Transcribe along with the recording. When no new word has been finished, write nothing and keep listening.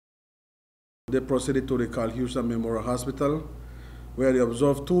They proceeded to the Karl Heusner Memorial Hospital, where they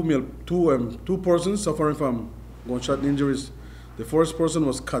observed two persons suffering from gunshot injuries. The first person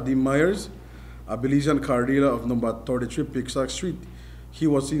was Kadeem Myers, a Belizean car dealer of number 33 Picksack Street. He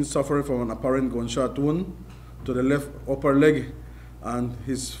was seen suffering from an apparent gunshot wound to the left upper leg, and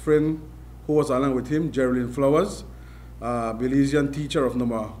his friend, who was along with him, Jerilin Flowers, a Belizean teacher of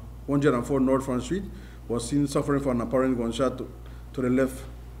number 104 North Front Street, was seen suffering from an apparent gunshot to the left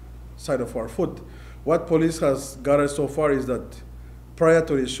side of her foot. What police has gathered so far is that prior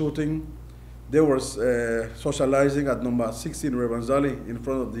to the shooting, they were socializing at number 16 Rhaburn in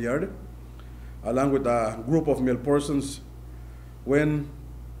front of the yard, along with a group of male persons, when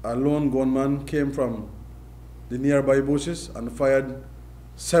a lone gunman came from the nearby bushes and fired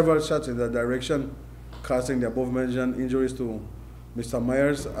several shots in that direction, causing the above-mentioned injuries to Mr.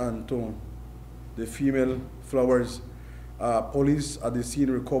 Myers and to the female Flowers. Police at the scene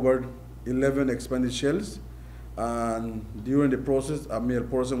recovered 11 expended shells, and during the process, a male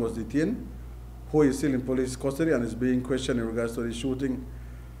person was detained, who is still in police custody and is being questioned in regards to the shooting.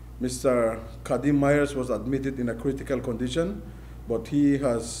 Mr. Kadeem Myers was admitted in a critical condition, but he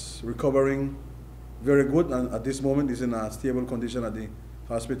is recovering very good, and at this moment is in a stable condition at the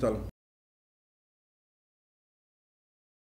hospital.